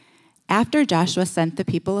After Joshua sent the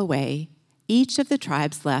people away, each of the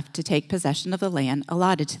tribes left to take possession of the land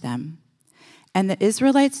allotted to them. And the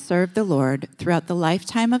Israelites served the Lord throughout the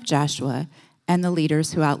lifetime of Joshua and the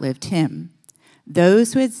leaders who outlived him,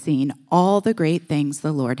 those who had seen all the great things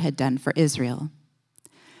the Lord had done for Israel.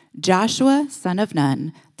 Joshua, son of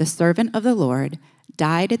Nun, the servant of the Lord,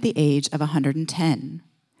 died at the age of 110.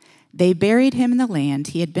 They buried him in the land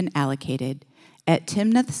he had been allocated at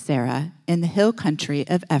Timnath-Serah in the hill country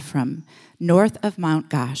of Ephraim, north of Mount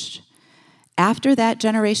Gaash. After that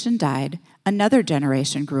generation died, another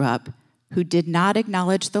generation grew up who did not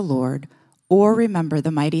acknowledge the Lord or remember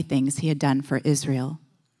the mighty things he had done for Israel.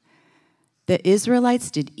 The Israelites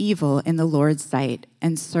did evil in the Lord's sight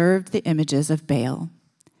and served the images of Baal.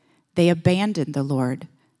 They abandoned the Lord,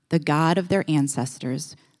 the God of their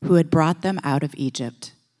ancestors, who had brought them out of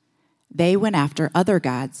Egypt. They went after other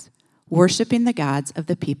gods, worshiping the gods of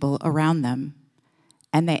the people around them,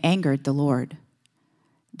 and they angered the Lord.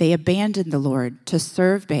 They abandoned the Lord to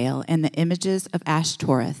serve Baal and the images of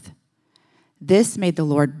Ashtoreth. This made the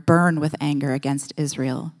Lord burn with anger against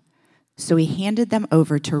Israel. So he handed them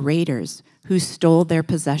over to raiders who stole their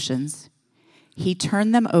possessions. He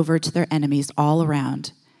turned them over to their enemies all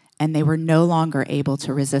around, and they were no longer able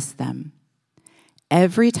to resist them.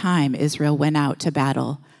 Every time Israel went out to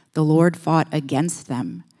battle, the Lord fought against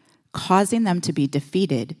them, causing them to be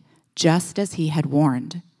defeated, just as he had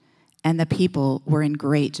warned, and the people were in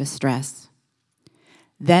great distress.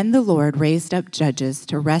 Then the Lord raised up judges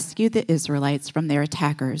to rescue the Israelites from their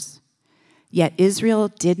attackers. Yet Israel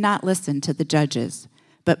did not listen to the judges,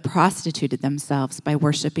 but prostituted themselves by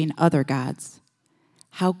worshiping other gods.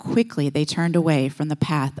 How quickly they turned away from the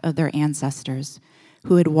path of their ancestors,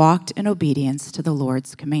 who had walked in obedience to the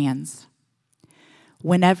Lord's commands.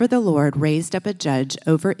 Whenever the Lord raised up a judge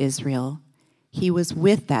over Israel, he was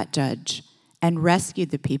with that judge and rescued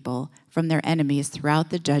the people from their enemies throughout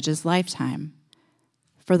the judge's lifetime.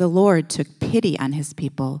 For the Lord took pity on his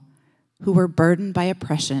people, who were burdened by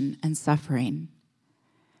oppression and suffering.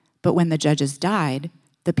 But when the judges died,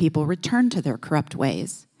 the people returned to their corrupt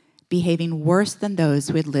ways, behaving worse than those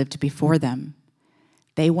who had lived before them.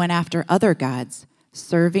 They went after other gods,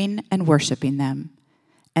 serving and worshiping them,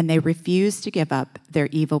 and they refused to give up their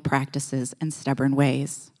evil practices and stubborn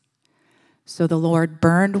ways. So the Lord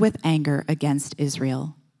burned with anger against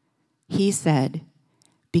Israel. He said,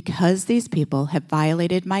 "Because these people have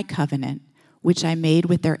violated my covenant, which I made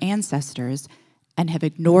with their ancestors, and have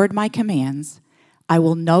ignored my commands, I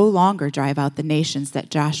will no longer drive out the nations that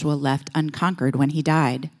Joshua left unconquered when he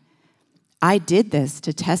died. I did this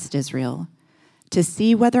to test Israel, to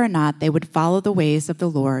see whether or not they would follow the ways of the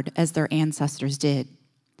Lord as their ancestors did.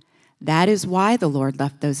 That is why the Lord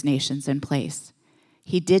left those nations in place.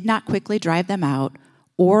 He did not quickly drive them out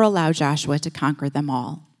or allow Joshua to conquer them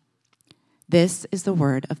all." This is the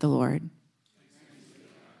word of the Lord.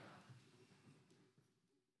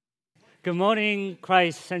 Good morning,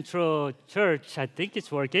 Christ Central Church. I think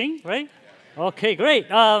it's working, right? Okay, great.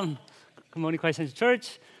 Good morning, Christ Central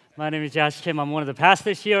Church. My name is Josh Kim. I'm one of the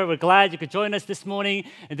pastors here. We're glad you could join us this morning.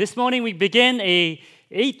 And this morning we begin a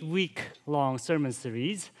 8-week-long sermon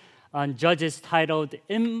series on Judges titled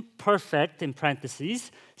Imperfect, in parentheses,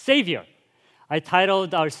 Savior. I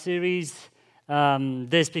titled our series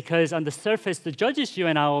this because on the surface, the judges you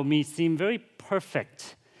and I will meet seem very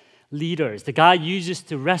perfect leaders that God uses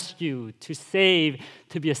to rescue, to save,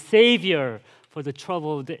 to be a savior for the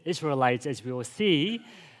troubled Israelites, as we will see.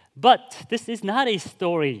 But this is not a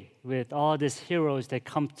story with all these heroes that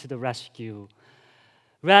come to the rescue.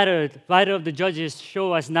 Rather, the writer of the Judges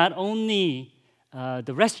show us not only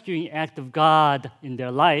the rescuing act of God in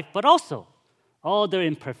their life, but also all their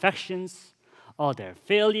imperfections, all their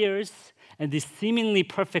failures, and these seemingly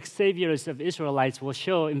perfect saviors of Israelites will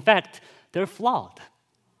show, in fact, they're flawed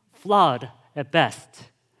at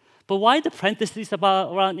best. But why the parentheses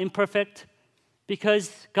around imperfect?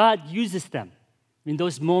 Because God uses them in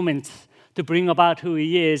those moments to bring about who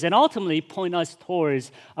He is and ultimately point us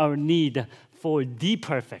towards our need for the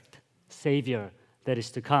perfect Savior that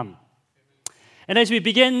is to come. And as we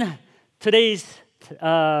begin today's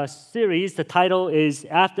series, the title is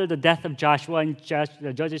After the Death of Joshua in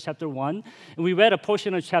Judges chapter 1. And we read a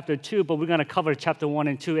portion of chapter 2, but we're going to cover chapter 1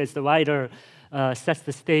 and 2 as the writer sets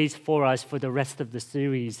the stage for us for the rest of the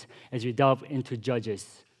series as we delve into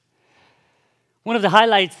Judges. One of the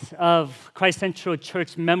highlights of Christ Central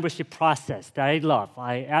Church membership process that I love,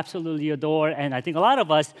 I absolutely adore, and I think a lot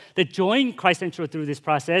of us that join Christ Central through this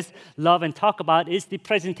process love and talk about is the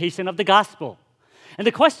presentation of the gospel. And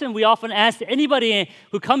the question we often ask anybody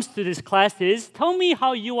who comes to this class is, tell me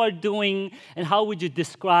how you are doing and how would you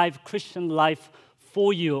describe Christian life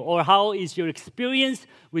for you? Or how is your experience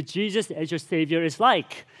with Jesus as your Savior is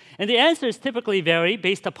like? And the answers typically vary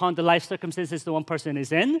based upon the life circumstances the one person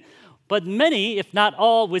is in. But many, if not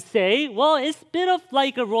all, would say, well, it's a bit of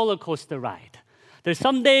like a roller coaster ride. There's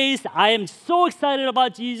some days I am so excited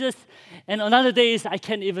about Jesus, and on other days I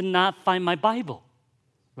can't even not find my Bible,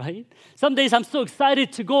 right? Some days I'm so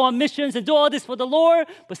excited to go on missions and do all this for the Lord,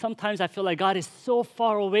 but sometimes I feel like God is so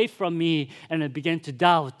far away from me, and I begin to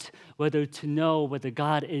doubt whether to know whether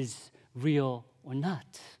God is real or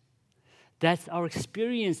not. That's our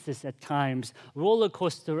experiences at times, roller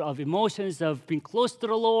coaster of emotions of being close to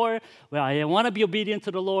the Lord, where I want to be obedient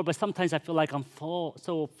to the Lord, but sometimes I feel like I'm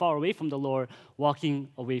so far away from the Lord, walking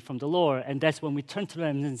away from the Lord. And that's when we turn to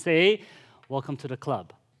them and say, welcome to the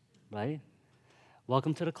club, right?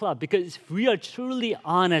 Welcome to the club. Because if we are truly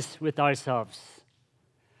honest with ourselves,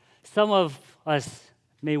 some of us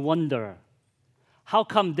may wonder, how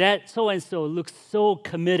come that so-and-so looks so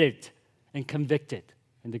committed and convicted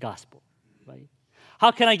in the gospel? Right? How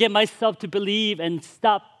can I get myself to believe and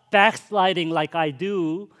stop backsliding like I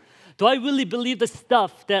do? Do I really believe the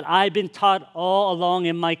stuff that I've been taught all along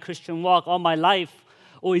in my Christian walk, all my life?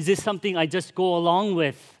 Or is this something I just go along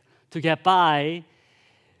with to get by?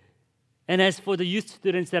 And as for the youth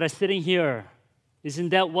students that are sitting here, isn't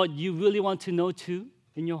that what you really want to know too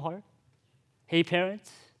in your heart? Hey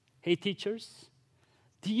parents, hey teachers,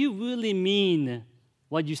 do you really mean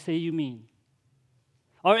what you say you mean?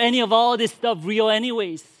 Are any of all this stuff real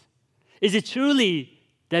anyways? Is it truly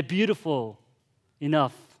that beautiful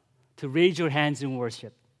enough to raise your hands in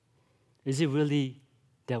worship? Is it really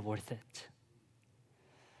that worth it?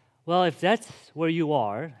 Well, if that's where you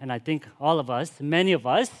are, and I think all of us, many of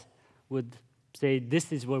us, would say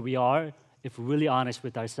this is where we are, if we're really honest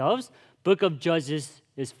with ourselves, Book of Judges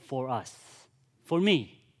is for us, for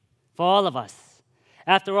me, for all of us.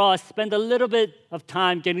 After all, I spend a little bit of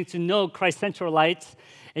time getting to know Christ Centralites,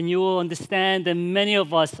 and you will understand that many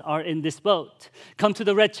of us are in this boat. Come to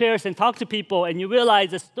the red chairs and talk to people, and you realize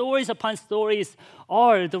that stories upon stories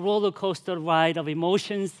are the roller coaster ride of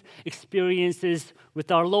emotions, experiences with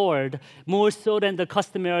our Lord, more so than the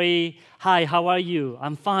customary, hi, how are you?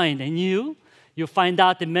 I'm fine, and you? You'll find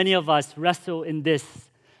out that many of us wrestle in this,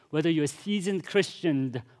 whether you're a seasoned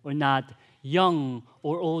Christian or not, young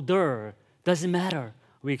or older, doesn't matter.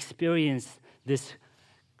 We experience this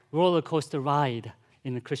roller coaster ride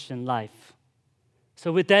in the Christian life.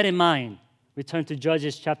 So with that in mind, we turn to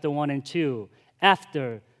Judges chapter 1 and 2.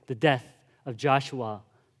 After the death of Joshua,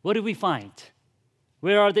 what do we find?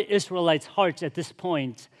 Where are the Israelites' hearts at this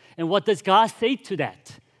point? And what does God say to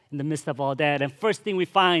that in the midst of all that? And first thing we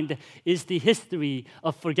find is the history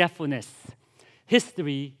of forgetfulness.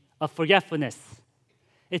 History of forgetfulness.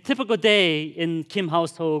 A typical day in Kim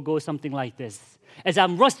household goes something like this. As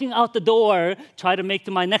I'm rushing out the door, try to make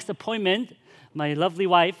to my next appointment, my lovely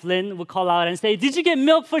wife, Lynn, would call out and say, did you get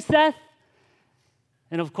milk for Seth?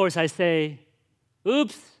 And of course I say,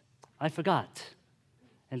 oops, I forgot.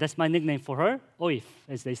 And that's my nickname for her, Oif,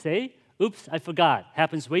 as they say. Oops, I forgot.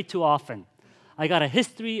 Happens way too often. I got a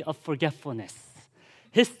history of forgetfulness.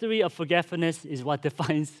 History of forgetfulness is what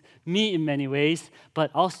defines me in many ways,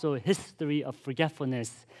 but also history of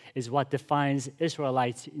forgetfulness is what defines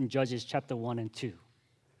Israelites in Judges chapter 1 and 2.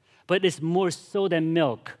 But it's more so than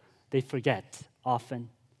milk, they forget often.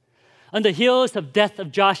 On the heels of death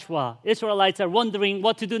of Joshua, Israelites are wondering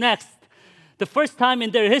what to do next. The first time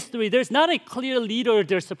in their history, there's not a clear leader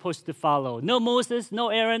they're supposed to follow. No Moses, no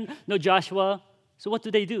Aaron, no Joshua. So what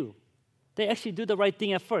do? They actually do the right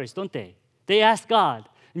thing at first, don't they? They ask God.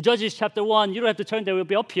 In Judges chapter 1, you don't have to turn there, it will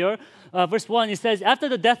be up here. Verse 1, it says, after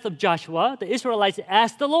the death of Joshua, the Israelites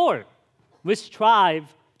asked the Lord, which tribe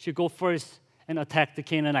should go first and attack the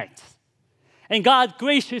Canaanites? And God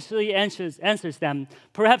graciously answers them,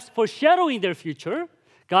 perhaps foreshadowing their future.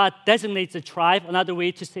 God designates a tribe, another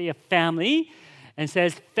way to say a family, and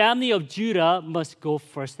says, family of Judah must go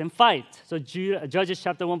first and fight. So Judges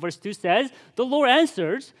chapter 1, verse 2 says, the Lord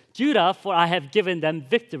answers, Judah, for I have given them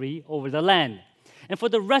victory over the land. And for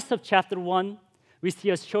the rest of chapter 1, we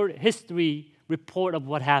see a short history report of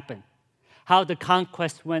what happened, how the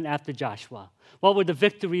conquest went after Joshua, what were the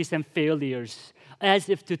victories and failures, as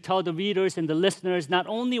if to tell the readers and the listeners not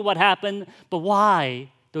only what happened, but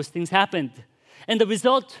why those things happened. And the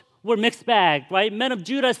result were mixed bag, right? Men of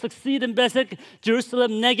Judah succeed in Bezek,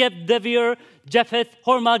 Jerusalem, Negev, Debir, Japheth,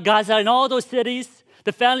 Hormah, Gaza, and all those cities.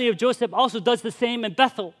 The family of Joseph also does the same in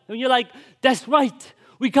Bethel. And you're like, that's right,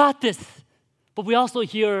 we got this. But we also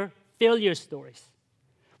hear failure stories.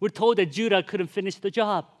 We're told that Judah couldn't finish the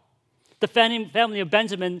job. The family of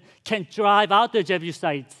Benjamin can't drive out the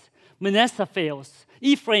Jebusites. Manasseh fails.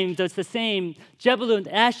 Ephraim does the same. Zebulun,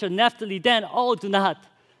 Asher, Naphtali, Dan all do not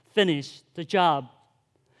finish the job.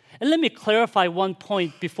 And let me clarify one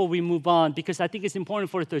point before we move on, because I think it's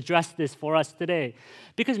important for us to address this for us today.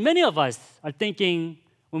 Because many of us are thinking,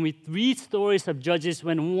 when we read stories of judges,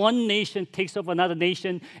 when one nation takes over another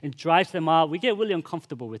nation and drives them out, we get really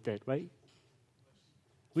uncomfortable with it, right?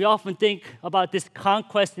 We often think about this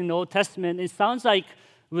conquest in the Old Testament. It sounds like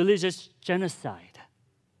religious genocide,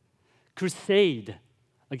 crusade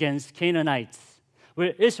against Canaanites,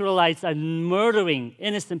 where Israelites are murdering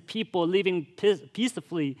innocent people, living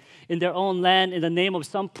peacefully in their own land in the name of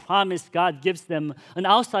some promise God gives them, an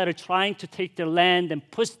outsider trying to take their land and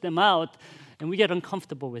push them out, and we get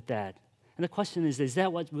uncomfortable with that. And the question is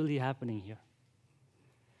that what's really happening here?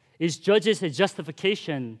 Is Judges a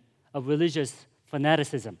justification of religious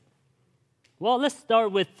fanaticism? Well, let's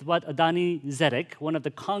start with what Adoni-Zedek, one of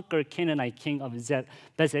the conquered Canaanite king of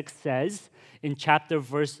Bezek, says in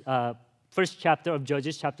first chapter of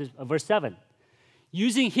Judges, verse 7.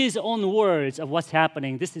 Using his own words of what's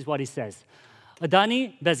happening, this is what he says.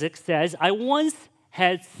 Adoni-Bezek says, I once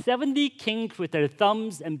had 70 kings with their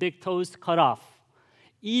thumbs and big toes cut off,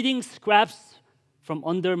 eating scraps from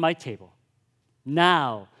under my table.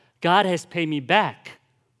 Now, God has paid me back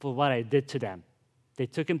for what I did to them. They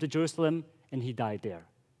took him to Jerusalem, and he died there.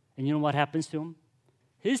 And you know what happens to him?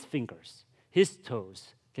 His fingers, his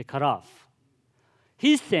toes get cut off.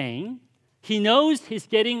 He's saying he knows he's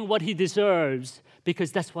getting what he deserves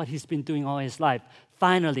because that's what he's been doing all his life.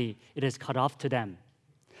 Finally, it is cut off to them.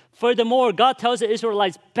 Furthermore, God tells the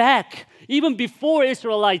Israelites back, even before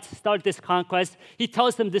Israelites start this conquest, he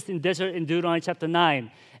tells them this in desert in Deuteronomy chapter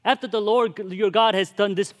 9. After the Lord your God has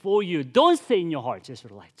done this for you, don't say in your hearts,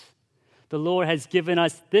 Israelites, the Lord has given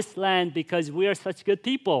us this land because we are such good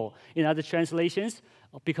people. In other translations,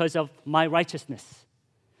 because of my righteousness.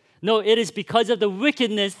 No, it is because of the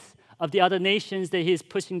wickedness of the other nations that he is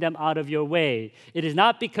pushing them out of your way. It is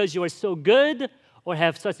not because you are so good or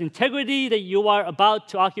have such integrity that you are about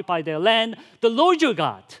to occupy their land. The Lord your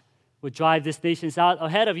God will drive these nations out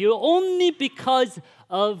ahead of you only because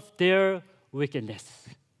of their wickedness,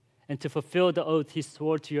 and to fulfill the oath he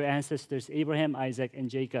swore to your ancestors, Abraham, Isaac, and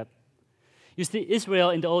Jacob. You see, Israel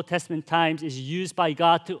in the Old Testament times is used by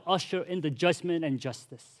God to usher in the judgment and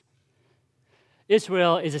justice.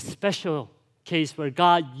 Israel is a special case where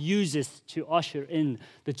God uses to usher in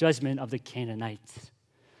the judgment of the Canaanites.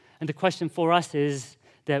 And the question for us is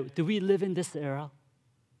that do we live in this era?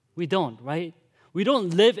 We don't, right? We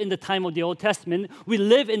don't live in the time of the Old Testament. We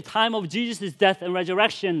live in time of Jesus' death and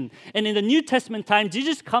resurrection. And in the New Testament time,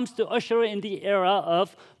 Jesus comes to usher in the era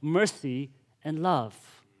of mercy and love,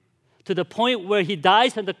 to the point where he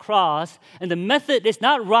dies on the cross, and the method is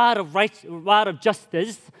not rod of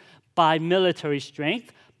justice by military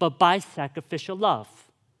strength, but by sacrificial love.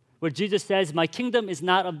 Where Jesus says, my kingdom is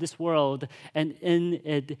not of this world, and in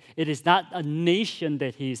it is not a nation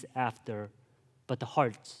that he's after, but the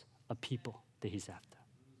hearts of people that he's after.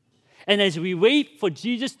 And as we wait for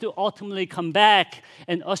Jesus to ultimately come back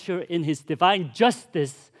and usher in his divine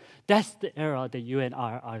justice, that's the era that you and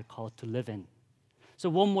I are called to live in. So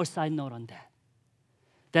one more side note on that.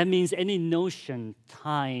 That means any notion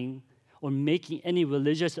tying or making any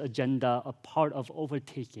religious agenda a part of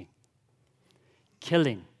overtaking,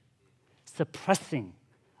 killing, suppressing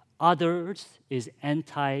others is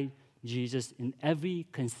anti-Jesus in every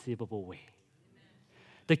conceivable way.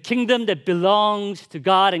 The kingdom that belongs to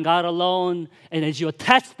God and God alone, and as you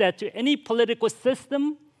attach that to any political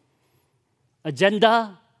system,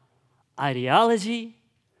 agenda, ideology,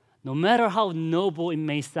 no matter how noble it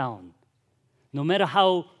may sound, no matter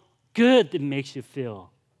how good it makes you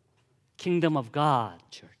feel, kingdom of God,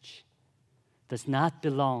 church, does not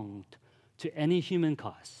belong to any human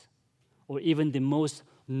cause or even the most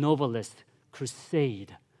noblest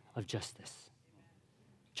crusade of justice.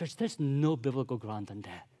 Church, there's no biblical ground on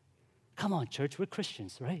that. Come on, church, we're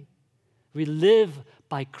Christians, right? We live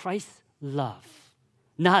by Christ's love,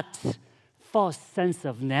 not false sense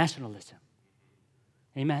of nationalism.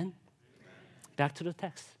 Amen? Back to the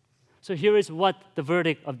text. So here is what the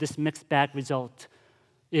verdict of this mixed bag result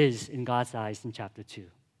is in God's eyes in chapter 2.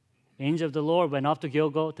 The angel of the Lord went off to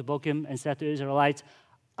Gilgal to Bochim and said to the Israelites,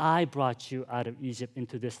 I brought you out of Egypt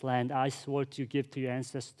into this land I swore to give to your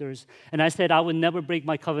ancestors. And I said, I will never break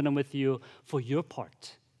my covenant with you. For your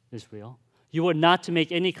part, Israel, you were not to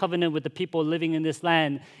make any covenant with the people living in this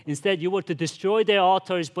land. Instead, you were to destroy their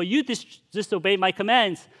altars, but you disobeyed my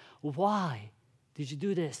commands. Why did you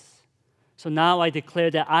do this? So now I declare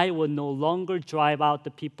that I will no longer drive out the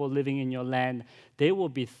people living in your land. They will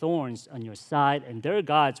be thorns on your side, and their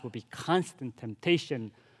gods will be constant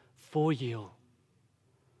temptation for you.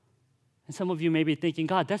 And some of you may be thinking,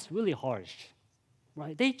 God, that's really harsh,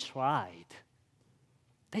 right? They tried.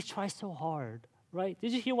 They tried so hard, right?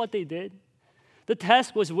 Did you hear what they did? The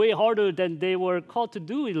task was way harder than they were called to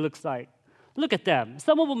do, it looks like. Look at them.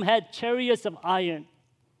 Some of them had chariots of iron,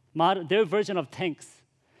 their version of tanks.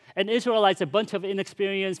 And Israelites, a bunch of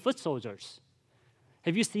inexperienced foot soldiers.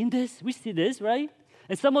 Have you seen this? We see this, right?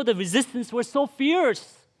 And some of the resistance were so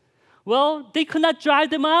fierce. Well, they could not drive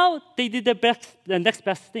them out. They did the next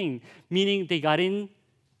best thing, meaning they got in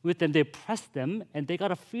with them, they oppressed them, and they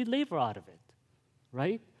got a free labor out of it,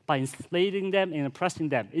 right? By enslaving them and oppressing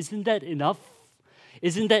them. Isn't that enough?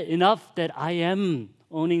 Isn't that enough that I am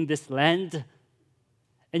owning this land?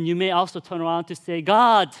 And you may also turn around to say,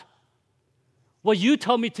 God, what you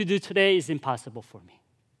told me to do today is impossible for me.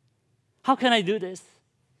 How can I do this?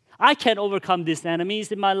 I can't overcome these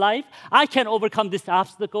enemies in my life. I can't overcome these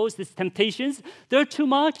obstacles, these temptations. They're too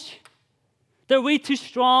much. They're way too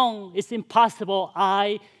strong. It's impossible.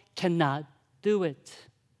 I cannot do it.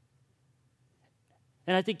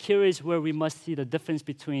 And I think here is where we must see the difference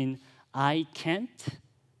between I can't,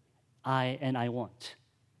 and I won't.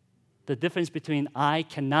 The difference between I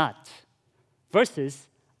cannot versus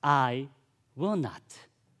I will not,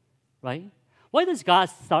 right? Why does God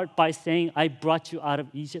start by saying, I brought you out of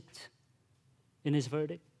Egypt in his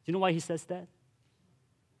verdict? Do you know why he says that?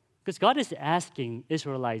 Because God is asking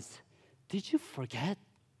Israelites, did you forget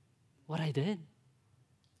what I did?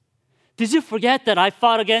 Did you forget that I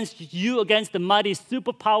fought against you against the mighty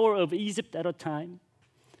superpower of Egypt at a time?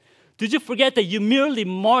 Did you forget that you merely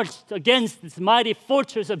marched against this mighty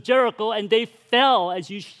fortress of Jericho and they fell as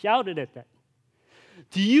you shouted at them?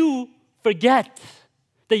 Do you forget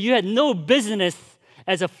that you had no business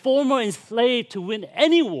as a former enslaved to win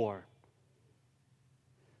any war?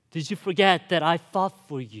 Did you forget that I fought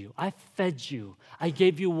for you? I fed you. I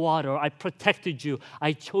gave you water. I protected you.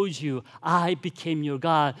 I chose you. I became your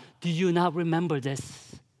God. Do you not remember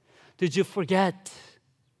this? Did you forget?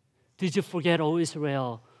 Did you forget, O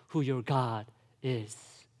Israel, who your God is?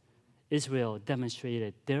 Israel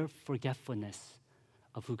demonstrated their forgetfulness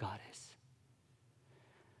of who God is.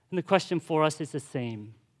 And the question for us is the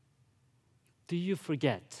same. Do you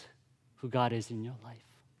forget who God is in your life?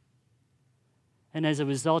 And as a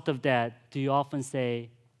result of that, do you often say,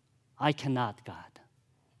 I cannot, God.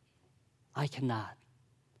 I cannot.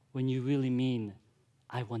 When you really mean,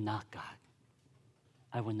 I will not, God.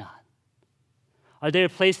 I will not. Are there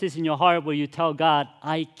places in your heart where you tell God,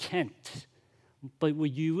 I can't, but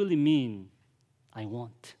what you really mean, I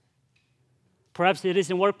won't? Perhaps it is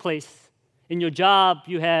in workplace, in your job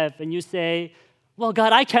you have, and you say, well,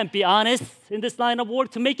 God, I can't be honest in this line of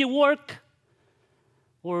work to make it work.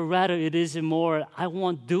 Or rather, it is more, I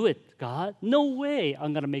won't do it, God. No way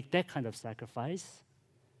I'm going to make that kind of sacrifice.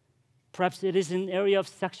 Perhaps it is in the area of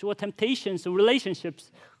sexual temptations or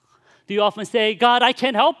relationships. Do you often say, God, I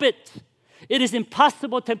can't help it. It is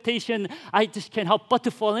impossible temptation. I just can't help but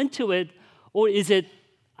to fall into it. Or is it,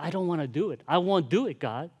 I don't want to do it. I won't do it,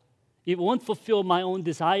 God. It won't fulfill my own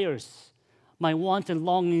desires. My want and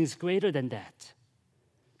longing is greater than that.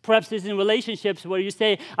 Perhaps it's in relationships where you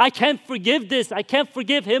say, I can't forgive this. I can't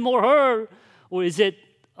forgive him or her. Or is it,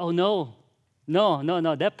 oh, no,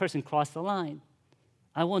 that person crossed the line.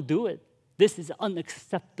 I won't do it. This is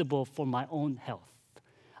unacceptable for my own health.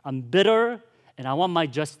 I'm bitter, and I want my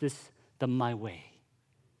justice done my way.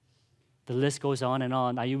 The list goes on and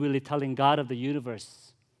on. Are you really telling God of the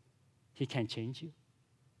universe he can't change you?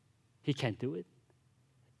 He can't do it?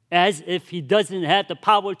 As if he doesn't have the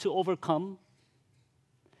power to overcome?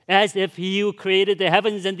 As if he who created the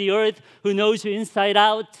heavens and the earth, who knows you inside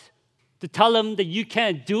out, to tell him that you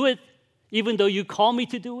can't do it, even though you call me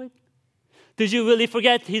to do it? Did you really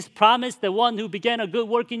forget his promise, the one who began a good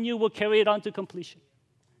work in you will carry it on to completion?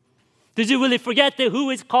 Did you really forget that who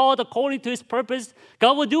is called according to his purpose,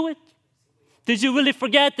 God will do it? Did you really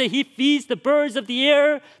forget that he feeds the birds of the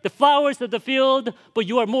air, the flowers of the field, but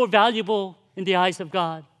you are more valuable in the eyes of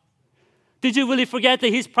God? Did you really forget that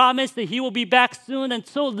he's promised that he will be back soon, and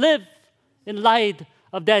so live in light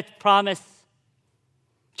of that promise?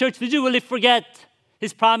 Church, did you really forget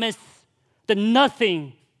his promise that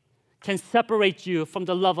nothing can separate you from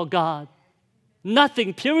the love of God?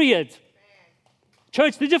 Nothing, period.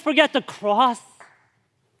 Church, did you forget the cross?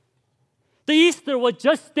 The Easter was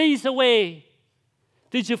just days away.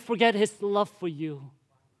 Did you forget his love for you?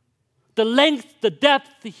 The length, the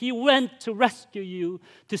depth he went to rescue you,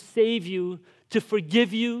 to save you, to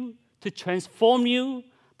forgive you, to transform you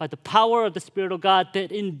by the power of the Spirit of God that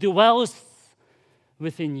indwells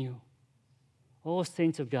within you. Oh,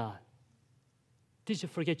 saints of God, did you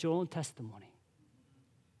forget your own testimony?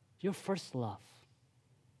 Your first love.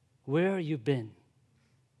 Where have you been?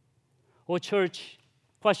 Oh, church,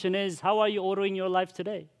 question is, how are you ordering your life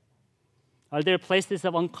today? Are there places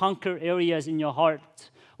of unconquered areas in your heart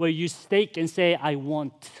where you stake and say, I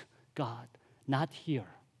want God? Not here.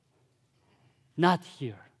 Not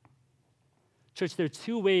here. Church, there are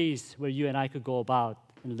two ways where you and I could go about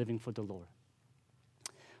in living for the Lord.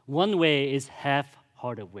 One way is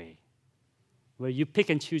half-hearted way, where you pick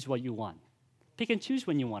and choose what you want. Pick and choose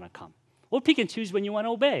when you want to come. Or pick and choose when you want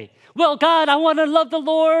to obey. Well, God, I want to love the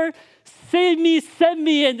Lord. Save me, send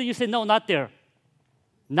me. And then you say, no, not there.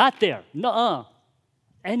 Not there. Nuh-uh.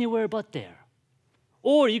 Anywhere but there.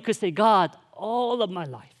 Or you could say, God, all of my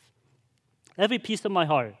life, every piece of my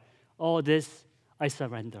heart, all this I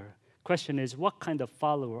surrender. Question is, what kind of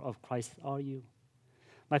follower of Christ are you?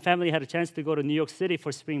 My family had a chance to go to New York City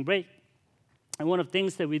for spring break. And one of the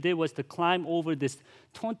things that we did was to climb over this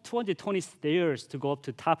 220 stairs to go up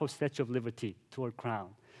to the top of Statue of Liberty toward Crown.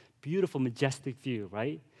 Beautiful, majestic view,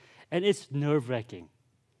 right? And it's nerve-wracking.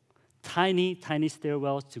 Tiny, tiny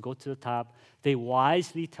stairwells to go to the top. They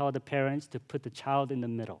wisely tell the parents to put the child in the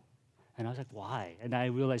middle. And I was like, why? And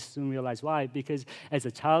I soon realized why. Because as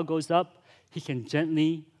the child goes up, he can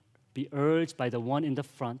gently be urged by the one in the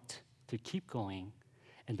front to keep going,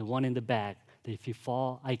 and the one in the back that if you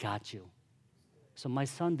fall, I got you. So my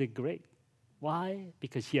son did great. Why?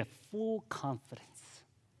 Because he had full confidence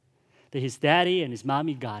that his daddy and his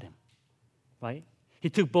mommy got him, right? He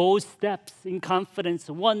took bold steps in confidence,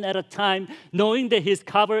 one at a time, knowing that he's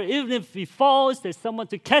covered. Even if he falls, there's someone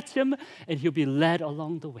to catch him, and he'll be led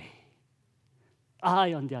along the way.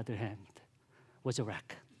 I, on the other hand, was a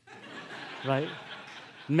wreck, right?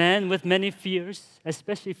 Man with many fears,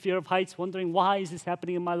 especially fear of heights, wondering, why is this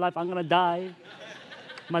happening in my life? I'm going to die.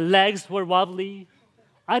 My legs were wobbly.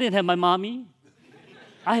 I didn't have my mommy.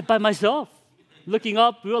 I by myself, looking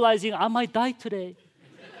up, realizing I might die today.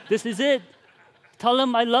 This is it. Tell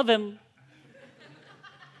him I love him.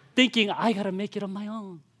 Thinking, I got to make it on my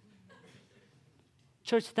own.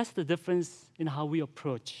 Church, that's the difference in how we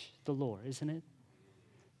approach the Lord, isn't it?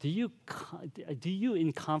 Do you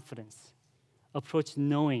in confidence approach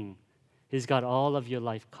knowing He's got all of your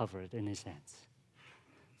life covered in His hands?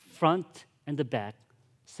 Front and the back,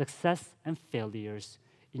 success and failures,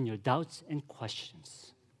 in your doubts and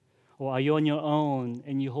questions. Or are you on your own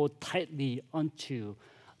and you hold tightly onto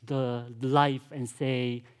the life and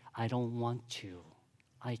say, I don't want to,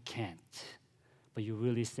 I can't. But you're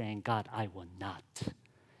really saying, God, I will not.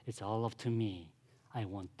 It's all up to me. I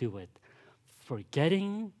won't do it.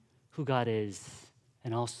 Forgetting who God is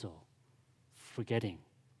and also forgetting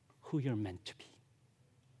who you're meant to be.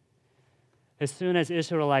 As soon as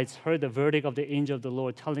Israelites heard the verdict of the angel of the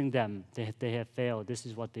Lord telling them that they have failed, this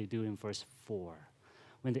is what they do in verse 4.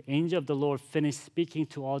 When the angel of the Lord finished speaking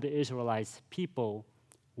to all the Israelites, people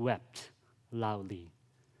wept loudly.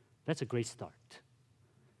 That's a great start.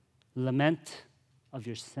 Lament of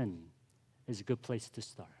your sin is a good place to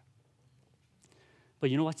start. But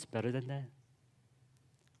you know what's better than that?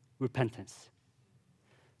 Repentance.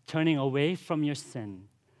 Turning away from your sin,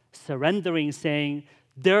 surrendering, saying,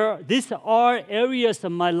 these are areas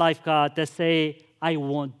of my life, God, that say, I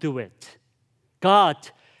won't do it. God,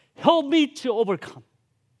 help me to overcome.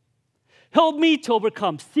 Help me to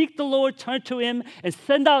overcome. Seek the Lord, turn to Him, and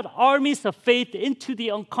send out armies of faith into the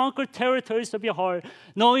unconquered territories of your heart,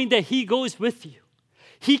 knowing that He goes with you.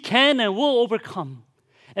 He can and will overcome.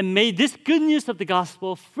 And may this good news of the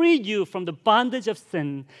gospel free you from the bondage of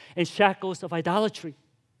sin and shackles of idolatry.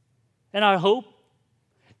 And our hope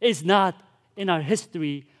is not in our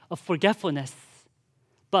history of forgetfulness,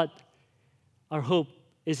 but our hope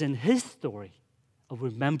is in His story of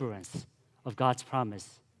remembrance of God's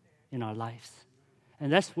promise in our lives.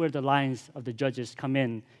 And that's where the lines of the Judges come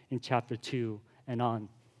in chapter 2 and on.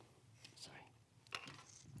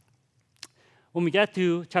 When we get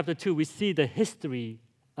to chapter 2, we see the history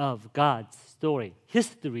of God's story,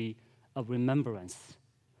 history of remembrance.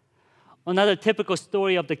 Another typical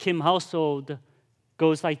story of the Kim household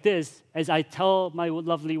goes like this. As I tell my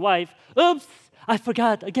lovely wife, oops, I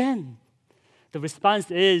forgot again. The response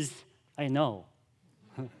is, I know,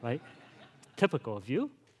 right? Typical of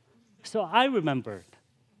you. So I remembered.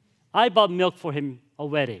 I bought milk for him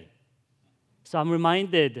already. So I'm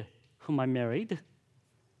reminded whom I married,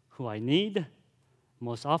 who I need.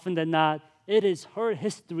 Most often than not, it is her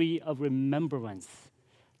history of remembrance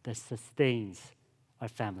that sustains our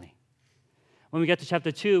family. When we get to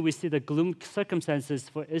chapter 2, we see the gloom circumstances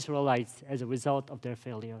for Israelites as a result of their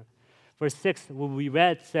failure. Verse 6, what we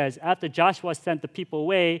read says, after Joshua sent the people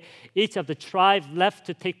away, each of the tribes left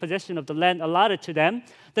to take possession of the land allotted to them.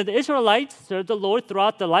 Then the Israelites served the Lord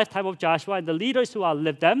throughout the lifetime of Joshua and the leaders who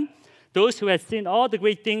outlived them, those who had seen all the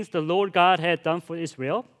great things the Lord God had done for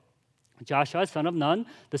Israel. Joshua, son of Nun,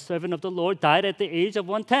 the servant of the Lord, died at the age of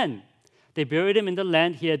 110. They buried him in the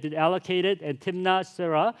land he had been allocated in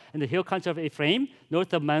Timnath-Serah in the hill country of Ephraim,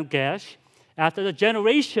 north of Mount Gaash. After the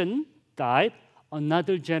generation died,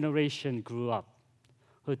 another generation grew up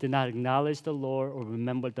who did not acknowledge the Lord or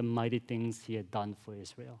remember the mighty things he had done for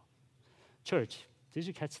Israel. Church, did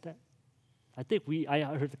you catch that? I think I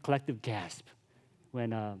heard a collective gasp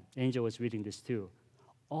when Angel was reading this too.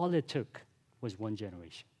 All it took was one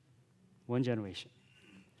generation. One generation.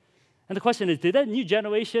 And the question is, did that new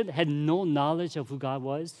generation had no knowledge of who God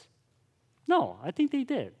was? No, I think they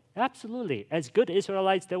did. Absolutely. As good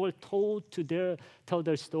Israelites, they were told to tell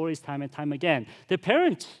their stories time and time again. Their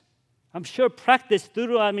parents, I'm sure, practiced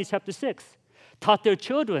Deuteronomy chapter 6, taught their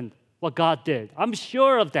children what God did. I'm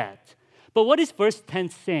sure of that. But what is verse 10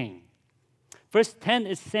 saying? Verse 10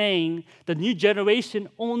 is saying the new generation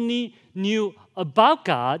only knew about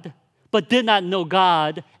God, but did not know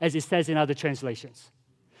God, as it says in other translations.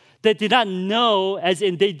 They did not know, as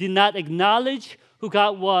in they did not acknowledge who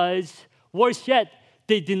God was. Worse yet,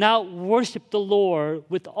 they did not worship the Lord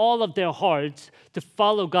with all of their hearts to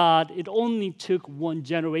follow God. It only took one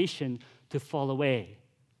generation to fall away.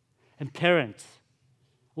 And parents,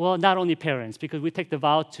 well, not only parents, because we take the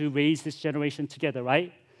vow to raise this generation together,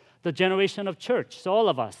 right? The generation of church, so all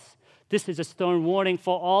of us. This is a stern warning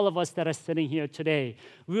for all of us that are sitting here today.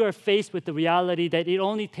 We are faced with the reality that it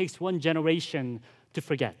only takes one generation to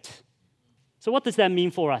forget. So what does that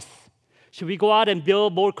mean for us? Should we go out and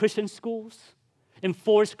build more Christian schools?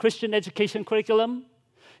 Enforce Christian education curriculum?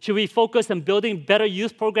 Should we focus on building better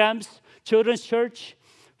youth programs, children's church?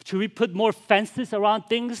 Should we put more fences around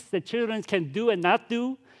things that children can do and not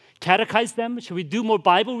do? Catechize them? Should we do more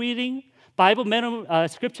Bible reading,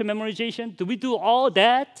 scripture memorization? Do we do all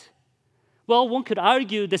that? Well, one could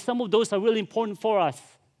argue that some of those are really important for us.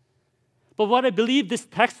 But what I believe this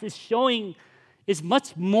text is showing is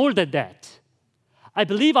much more than that. I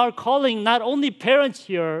believe our calling, not only parents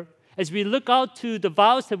here, as we look out to the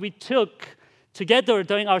vows that we took together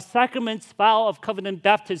during our sacraments vow of covenant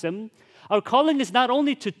baptism, our calling is not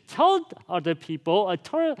only to tell other people,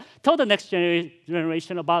 tell the next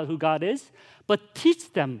generation about who God is, but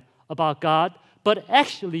teach them about God, but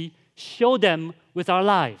actually show them with our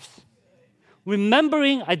lives.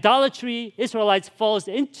 Remembering idolatry Israelites falls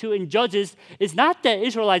into in Judges is not that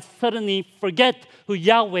Israelites suddenly forget who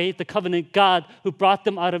Yahweh, the covenant God who brought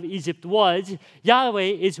them out of Egypt, was.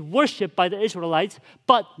 Yahweh is worshipped by the Israelites,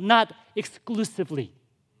 but not exclusively.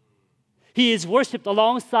 He is worshipped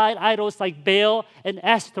alongside idols like Baal and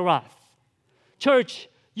Ashtaroth. Church,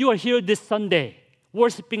 you are here this Sunday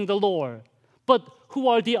worshiping the Lord, but who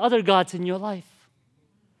are the other gods in your life?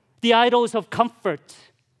 The idols of comfort,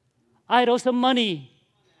 idols of money,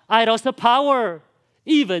 idols of power,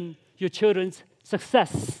 even your children's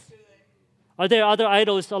success. Are there other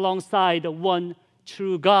idols alongside the one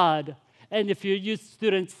true God? And if you're youth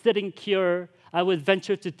students sitting here, I would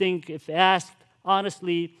venture to think, if asked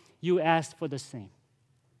honestly, you ask for the same.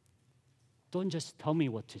 Don't just tell me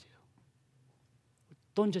what to do.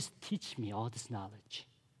 Don't just teach me all this knowledge.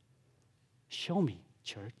 Show me,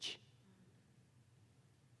 church.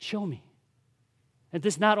 Show me. And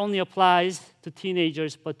this not only applies to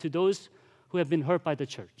teenagers, but to those who have been hurt by the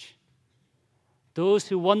church. Those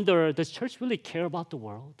who wonder, does church really care about the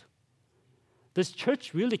world? Does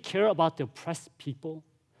church really care about the oppressed people?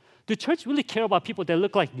 Do church really care about people that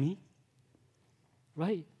look like me?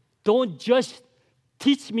 Right? Don't just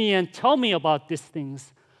teach me and tell me about these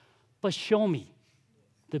things, but show me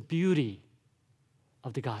the beauty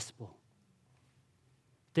of the gospel.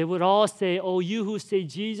 They would all say, oh, you who say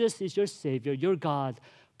Jesus is your Savior, your God,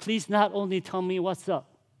 please not only tell me what's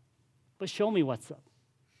up, but show me what's up.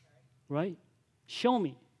 Right? Show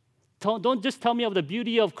me. Don't just tell me of the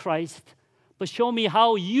beauty of Christ, but show me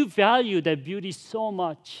how you value that beauty so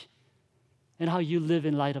much and how you live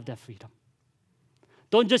in light of that freedom.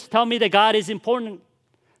 Don't just tell me that God is important,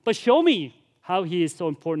 but show me how He is so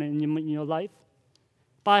important in your life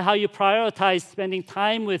by how you prioritize spending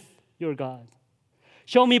time with your God.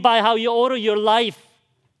 Show me by how you order your life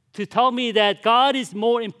to tell me that God is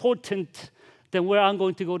more important than where I'm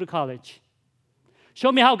going to go to college.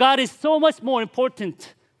 Show me how God is so much more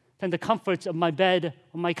important than the comforts of my bed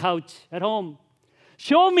or my couch at home.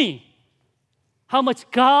 Show me how much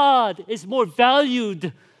God is more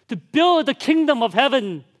valued to build the kingdom of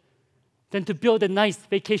heaven than to build a nice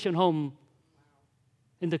vacation home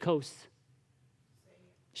in the coast.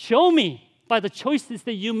 Show me by the choices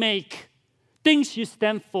that you make, things you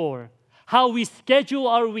stand for, how we schedule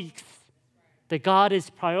our weeks, that God is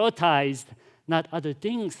prioritized, not other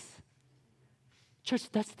things. Church,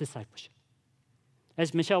 that's discipleship.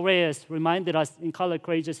 As Michelle Reyes reminded us in Color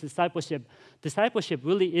Courageous Discipleship, discipleship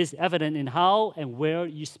really is evident in how and where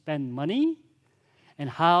you spend money and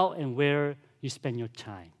how and where you spend your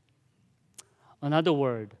time. Another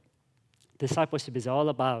word, discipleship is all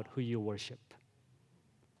about who you worship.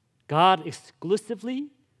 God exclusively,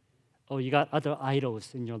 or you got other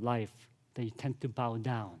idols in your life that you tend to bow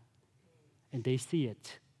down. And they see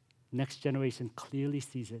it. Next generation clearly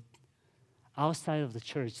sees it. Outside of the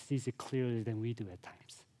church sees it clearer than we do at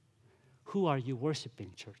times. Who are you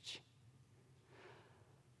worshiping, church?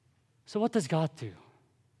 So what does God do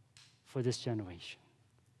for this generation?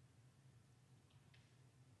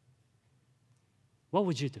 What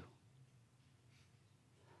would you do?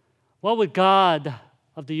 What would God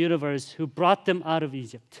of the universe, who brought them out of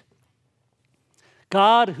Egypt,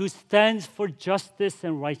 God who stands for justice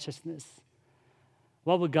and righteousness,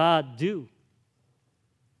 what would God do?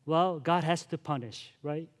 Well, God has to punish,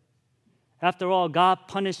 right? After all, God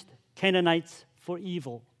punished Canaanites for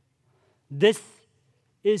evil. This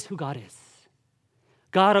is who God is.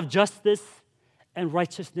 God of justice and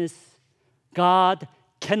righteousness. God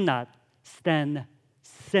cannot stand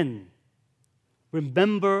sin.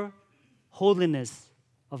 Remember holiness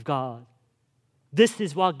of God. This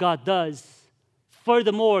is what God does.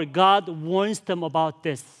 Furthermore, God warns them about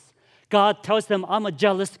this. God tells them, I'm a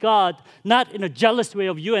jealous God, not in a jealous way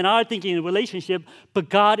of you and I thinking in a relationship, but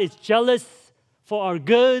God is jealous for our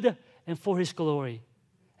good and for His glory.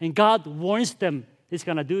 And God warns them He's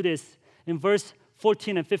going to do this. In verse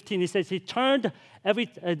 14 and 15, He says, He turned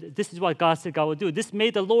this is what God said God would do. This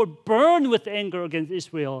made the Lord burn with anger against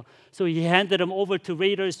Israel. So He handed them over to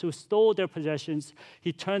raiders who stole their possessions.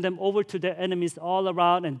 He turned them over to their enemies all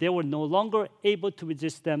around, and they were no longer able to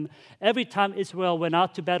resist them. Every time Israel went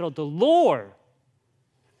out to battle, the Lord,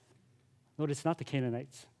 notice, not the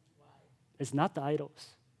Canaanites. It's not the idols.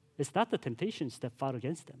 It's not the temptations that fought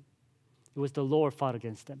against them. It was the Lord fought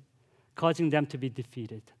against them, causing them to be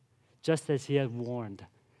defeated, just as He had warned.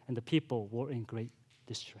 And the people were in great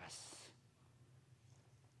distress.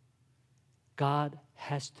 God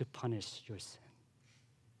has to punish your sin.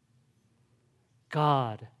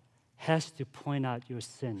 God has to point out your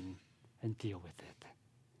sin and deal with it.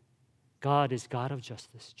 God is God of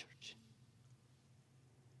justice, church.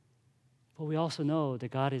 But we also know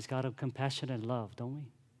that God is God of compassion and love, don't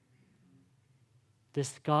we?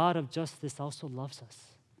 This God of justice also loves us,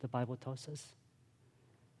 the Bible tells us.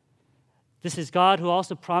 This is God who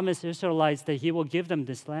also promised Israelites that He will give them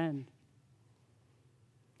this land.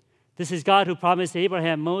 This is God who promised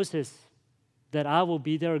Abraham, Moses, that I will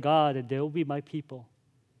be their God and they will be my people.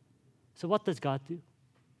 So what does God do?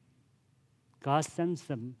 God sends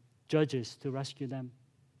them judges to rescue them,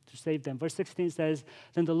 to save them. Verse 16 says,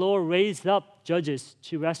 Then the Lord raised up judges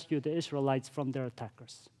to rescue the Israelites from their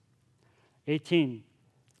attackers. 18,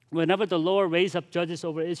 whenever the Lord raised up judges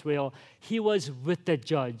over Israel, He was with the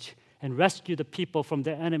judge and rescued the people from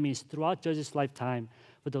their enemies throughout Judges' lifetime.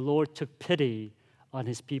 But the Lord took pity on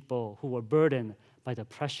His people who were burdened by the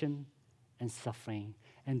oppression and suffering.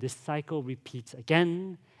 And this cycle repeats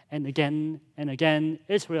again and again and again.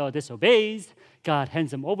 Israel disobeys. God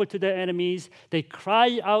hands them over to their enemies. They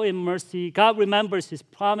cry out in mercy. God remembers His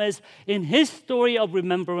promise. In His story of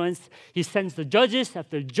remembrance, He sends the judges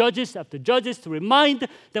after judges after judges to remind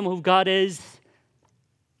them who God is.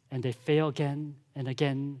 And they fail again and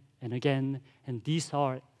again and again. And these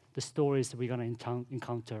are the stories that we're going to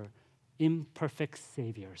encounter. Imperfect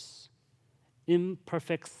saviors.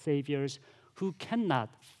 Imperfect saviors who cannot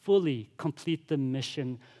fully complete the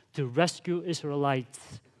mission to rescue Israelites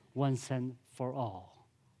once and for all.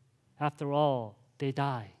 After all, they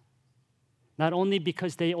die. Not only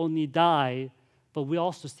because they only die, but we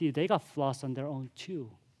also see they got flaws on their own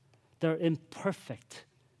too. They're imperfect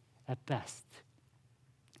at best.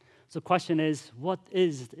 So the question is, what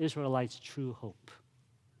is the Israelites' true hope?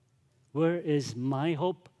 Where is my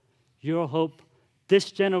hope, your hope, this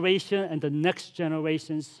generation and the next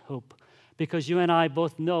generation's hope? Because you and I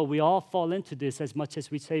both know we all fall into this as much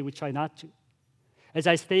as we say we try not to. As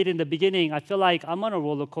I stated in the beginning, I feel like I'm on a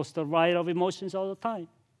roller coaster ride of emotions all the time.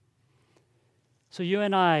 So you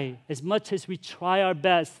and I, as much as we try our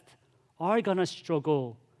best, are going to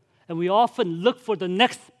struggle. And we often look for the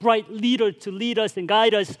next bright leader to lead us and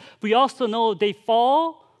guide us. We also know they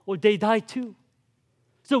fall or they die too.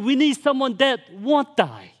 So we need someone that won't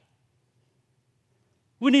die.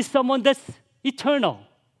 We need someone that's eternal.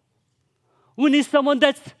 We need someone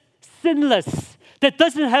that's sinless, that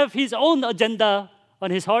doesn't have his own agenda on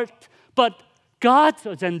his heart, but God's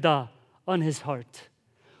agenda on his heart.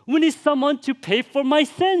 We need someone to pay for my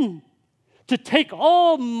sin, to take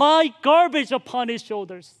all my garbage upon his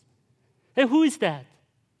shoulders. And who is that?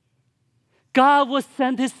 God will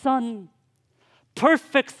send his Son,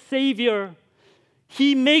 perfect Savior.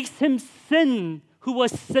 He makes him sin who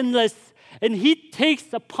was sinless, and he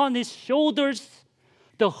takes upon his shoulders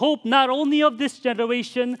the hope not only of this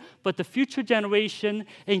generation, but the future generation,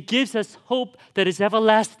 and gives us hope that is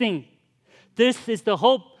everlasting. This is the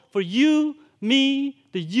hope for you, me,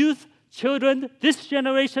 the youth, children, this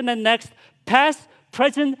generation and next, past,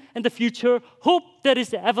 present, and the future. Hope that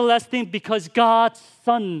is everlasting because God's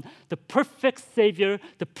Son, the perfect Savior,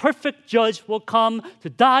 the perfect Judge, will come to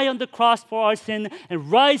die on the cross for our sin and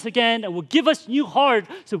rise again and will give us new heart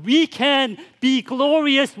so we can be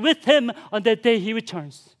glorious with Him on that day He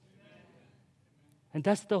returns. And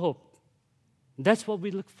that's the hope. That's what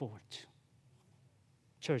we look forward to.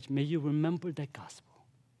 Church, may you remember that gospel.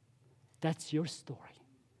 That's your story.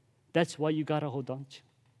 That's what you got to hold on to.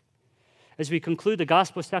 As we conclude the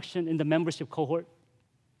gospel section in the membership cohort,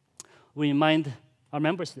 we remind our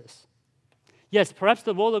members this. Yes, perhaps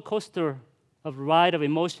the roller coaster of ride of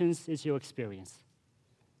emotions is your experience.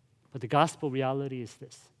 But the gospel reality is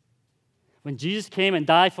this. When Jesus came and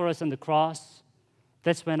died for us on the cross,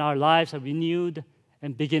 that's when our lives are renewed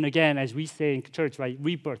and begin again, as we say in church, right?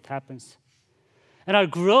 Rebirth happens. And our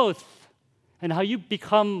growth and how you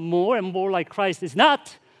become more and more like Christ is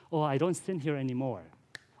not, oh, I don't sin here anymore.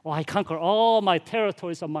 Oh, I conquer all my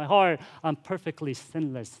territories of my heart. I'm perfectly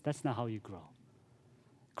sinless. That's not how you grow.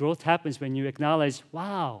 Growth happens when you acknowledge,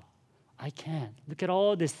 wow, I can't. Look at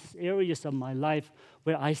all these areas of my life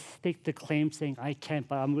where I stake the claim saying I can't,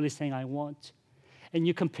 but I'm really saying I want. And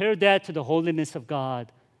you compare that to the holiness of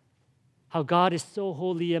God, how God is so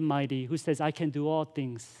holy and mighty, who says, I can do all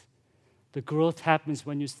things. The growth happens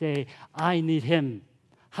when you say, I need Him.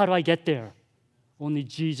 How do I get there? Only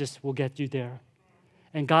Jesus will get you there.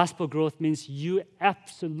 And gospel growth means you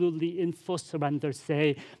absolutely in full surrender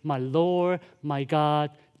say, my Lord, my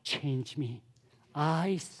God, change me.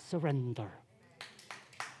 I surrender.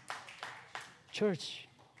 Church,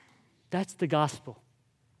 that's the gospel.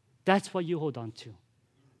 That's what you hold on to.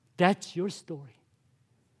 That's your story.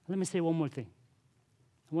 Let me say one more thing.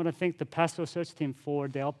 I want to thank the pastoral search team for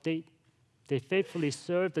the update. They faithfully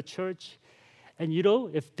serve the church. And you know,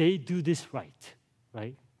 if they do this right?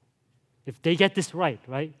 If they get this right,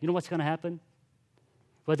 you know what's going to happen?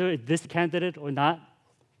 Whether it's this candidate or not,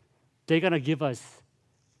 they're going to give us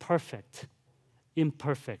perfect,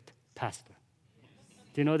 imperfect pastor.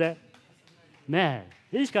 Do you know that? Man,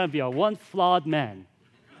 he's going to be a one flawed man.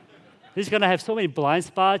 He's going to have so many blind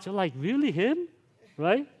spots. You're like, really him?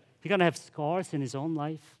 Right? He's going to have scars in his own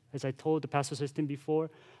life, as I told the pastor system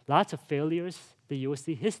before. Lots of failures that you will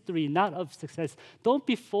see. History, not of success. Don't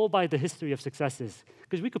be fooled by the history of successes,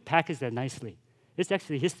 because we could package that nicely. It's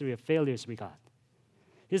actually a history of failures we got.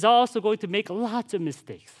 He's also going to make lots of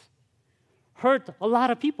mistakes, hurt a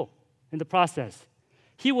lot of people in the process.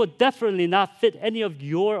 He will definitely not fit any of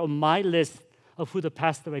your or my list of who the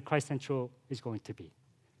pastor at Christ Central is going to be.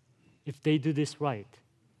 If they do this right,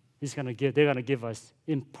 they're going to give us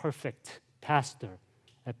imperfect pastor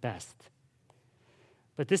at best.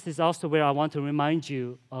 But this is also where I want to remind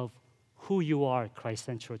you of who you are, Christ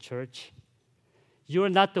Central Church. You're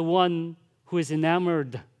not the one who is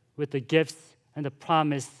enamored with the gifts and the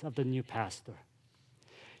promise of the new pastor.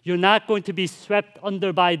 You're not going to be swept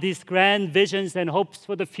under by these grand visions and hopes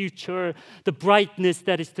for the future, the brightness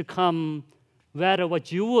that is to come. Rather,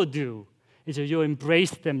 what you will do is you'll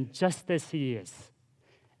embrace them just as He is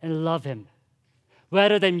and love Him.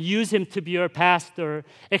 Rather than use Him to be your pastor,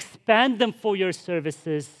 expand them for your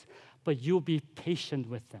services, but you'll be patient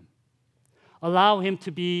with them. Allow Him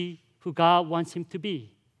to be who God wants Him to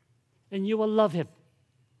be, and you will love Him.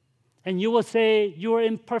 And you will say, you're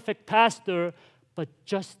imperfect pastor, but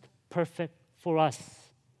just perfect for us.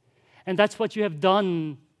 And that's what you have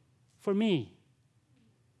done for me.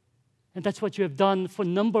 And that's what you have done for a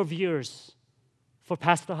number of years for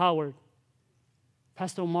Pastor Howard,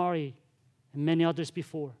 Pastor Omari, and many others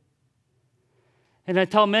before. And I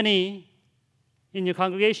tell many in your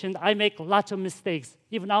congregation, I make lots of mistakes,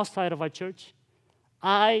 even outside of our church.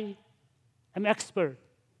 I am expert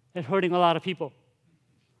at hurting a lot of people.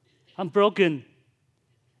 I'm broken.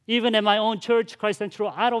 Even in my own church, Christ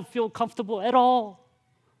Central, I don't feel comfortable at all.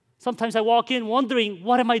 Sometimes I walk in wondering,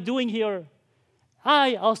 what am I doing here?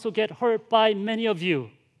 I also get hurt by many of you,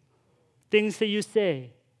 things that you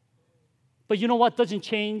say. But you know what doesn't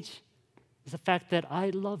change? Is the fact that I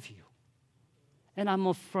love you. And I'm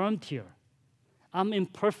affirmed here. I'm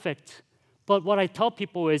imperfect. But what I tell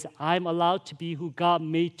people is I'm allowed to be who God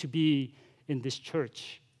made to be in this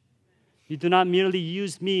church. You do not merely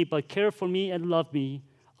use me, but care for me and love me.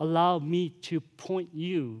 Allow me to point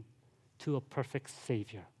you to a perfect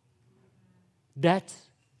Savior. That's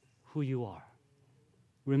who you are.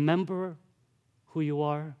 Remember who you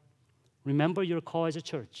are. Remember your call as a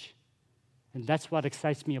church. And that's what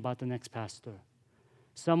excites me about the next pastor.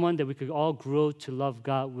 Someone that we could all grow to love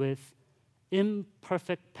God with.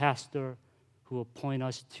 Imperfect pastor who will point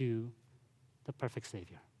us to the perfect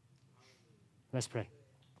Savior. Let's pray.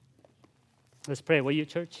 Let's pray. Will you,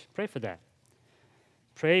 church? Pray for that.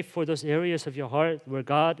 Pray for those areas of your heart where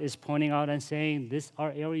God is pointing out and saying, these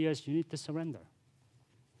are areas you need to surrender.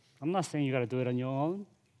 I'm not saying you got to do it on your own.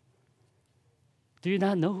 Do you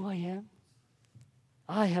not know who I am?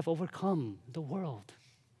 I have overcome the world.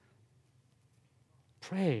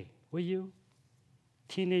 Pray, will you?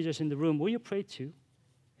 Teenagers in the room, will you pray too?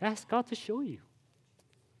 Ask God to show you.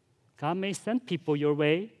 God may send people your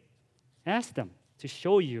way. Ask them to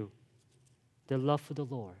show you their love for the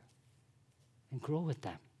Lord and grow with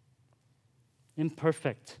them.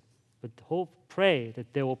 Imperfect, but hope, pray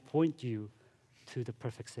that they will point you to the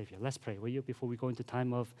perfect Savior. Let's pray, will you, before we go into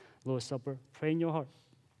time of Lord's Supper? Pray in your heart.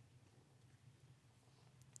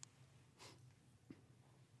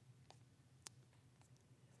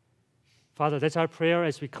 Father, that's our prayer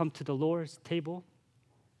as we come to the Lord's table.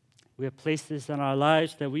 We have places in our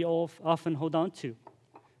lives that we all often hold on to,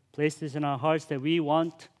 places in our hearts that we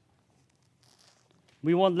won't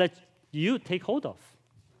let you take hold of,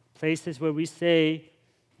 places where we say,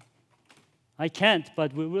 I can't,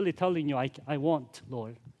 but we're really telling you, I won't,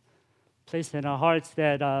 Lord. Places in our hearts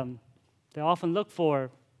that they often look for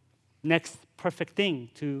next perfect thing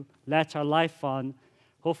to latch our life on,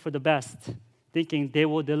 hope for the best, thinking they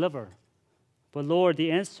will deliver. But Lord,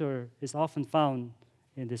 the answer is often found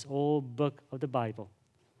in this old book of the Bible.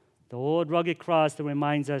 The old rugged cross that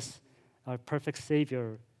reminds us our perfect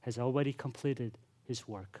Savior has already completed his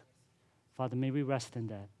work. Father, may we rest in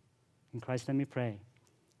that. In Christ, let me pray.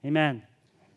 Amen.